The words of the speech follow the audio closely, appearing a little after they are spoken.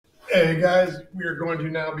Hey guys, we are going to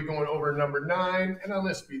now be going over number 9, and I'm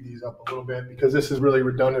going to speed these up a little bit because this is really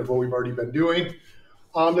redundant of what we've already been doing.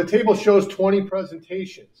 The table shows 20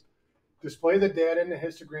 presentations. Display the data in the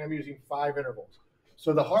histogram using 5 intervals.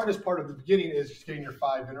 So the hardest part of the beginning is just getting your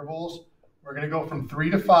 5 intervals. We're going to go from 3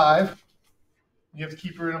 to 5. You have to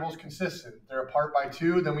keep your intervals consistent. They're apart by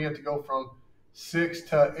 2. Then we have to go from 6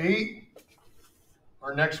 to 8.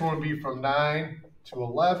 Our next one would be from 9 to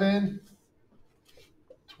 11.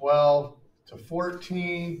 12 to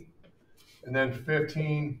 14, and then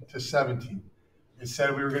 15 to 17. It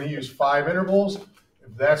said we were going to use 5 intervals.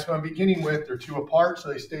 If that's what I'm beginning with, they're 2 apart,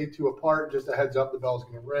 so they stay 2 apart. Just a heads up, the bell's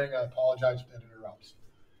going to ring. I apologize if that interrupts.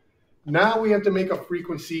 Now we have to make a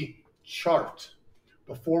frequency chart.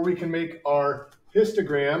 Before we can make our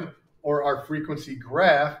histogram or our frequency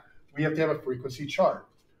graph, we have to have a frequency chart.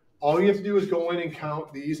 All you have to do is go in and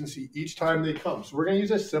count these and see each time they come. So we're going to use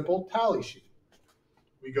a simple tally sheet.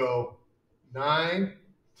 We go 9,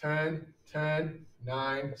 10, 10,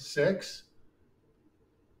 9, 6,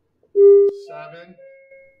 7,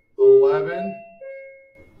 11,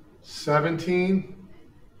 17,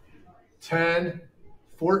 10,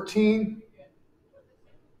 14,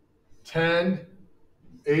 10,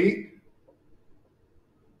 8,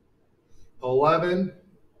 11,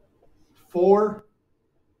 4,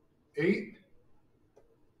 8,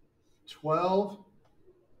 12,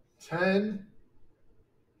 10,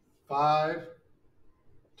 5,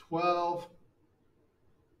 12,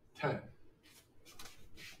 10.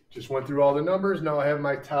 Just went through all the numbers. Now I have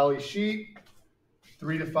my tally sheet.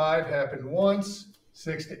 3 to 5 happened once.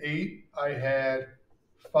 6 to 8, I had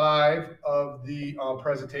 5 of the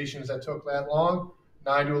presentations that took that long.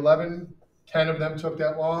 9 to 11, 10 of them took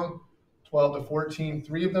that long. 12 to 14,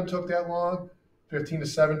 3 of them took that long. 15 to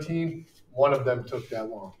 17, 1 of them took that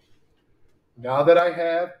long. Now that I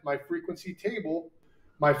have my frequency table,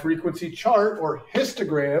 my frequency chart or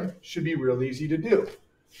histogram should be real easy to do.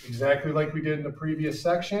 Exactly like we did in the previous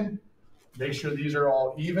section. Make sure these are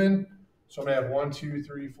all even. So I'm going to have 1, 2,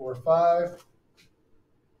 3, 4, 5.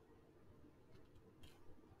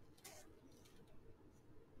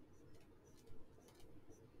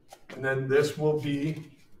 And then this will be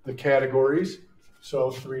the categories.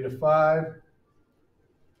 So 3 to 5,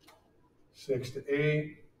 6 to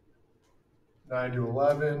 8, 9 to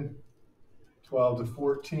 11, 12 to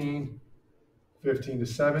 14, 15 to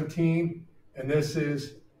 17, and this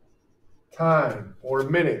is time or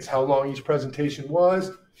minutes, how long each presentation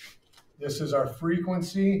was. This is our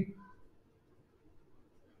frequency.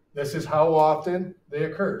 This is how often they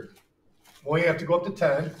occurred. Well, you have to go up to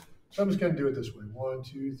 10, so I'm just going to do it this way. 1,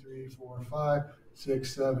 2, 3, 4, 5,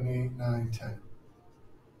 6, 7, 8, 9, 10.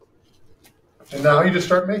 And now you just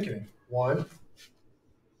start making it. 1,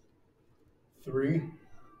 3,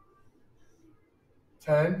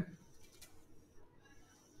 10,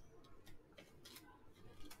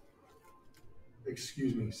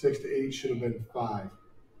 6 to 8 should have been 5.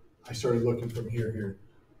 I started looking from here.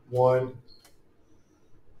 1,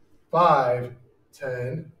 5,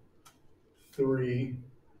 10, 3,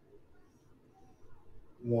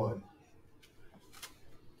 1.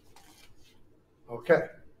 Okay,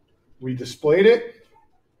 we displayed it.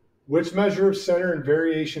 Which measure of center and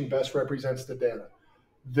variation best represents the data?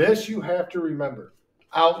 This you have to remember.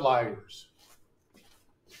 Outliers.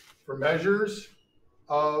 For measures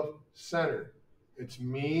of center, it's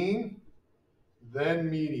mean, then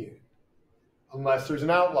median, unless there's an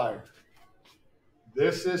outlier.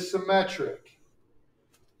 This is symmetric.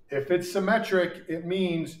 If it's symmetric, it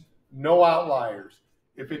means no outliers.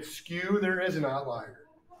 If it's skew, there is an outlier.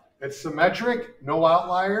 It's symmetric, no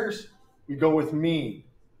outliers, we go with mean.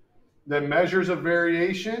 Then measures of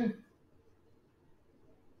variation.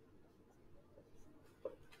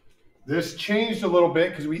 This changed a little bit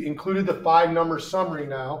because we included the 5-number summary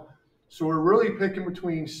now. So we're really picking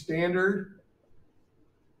between standard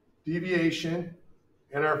deviation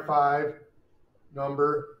and our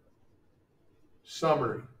 5-number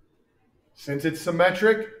summary. Since it's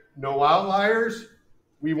symmetric, no outliers,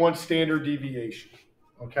 we want standard deviation,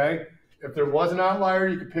 okay? If there was an outlier,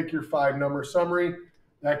 you could pick your 5-number summary.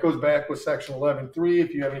 That goes back with section 11.3.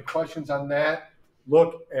 If you have any questions on that,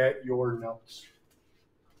 look at your notes.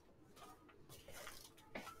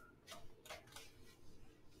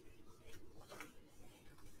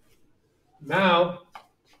 Now,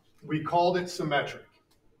 we called it symmetric.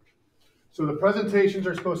 So the presentations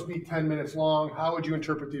are supposed to be 10 minutes long. How would you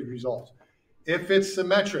interpret these results? If it's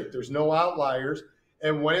symmetric, there's no outliers.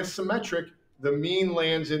 And when it's symmetric, the mean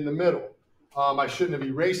lands in the middle. I shouldn't have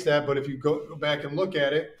erased that, but if you go back and look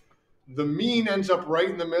at it, the mean ends up right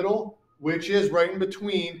in the middle, which is right in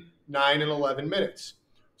between 9 and 11 minutes.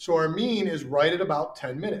 So our mean is right at about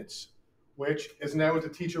 10 minutes, which isn't that what the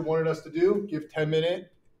teacher wanted us to do? Give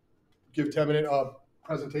 10-minute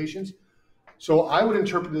presentations. So I would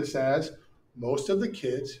interpret this as most of the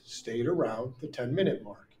kids stayed around the 10-minute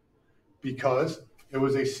mark because it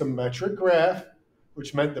was a symmetric graph,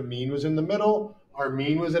 which meant the mean was in the middle. Our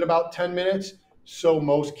mean was at about 10 minutes. So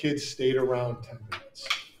most kids stayed around 10 minutes.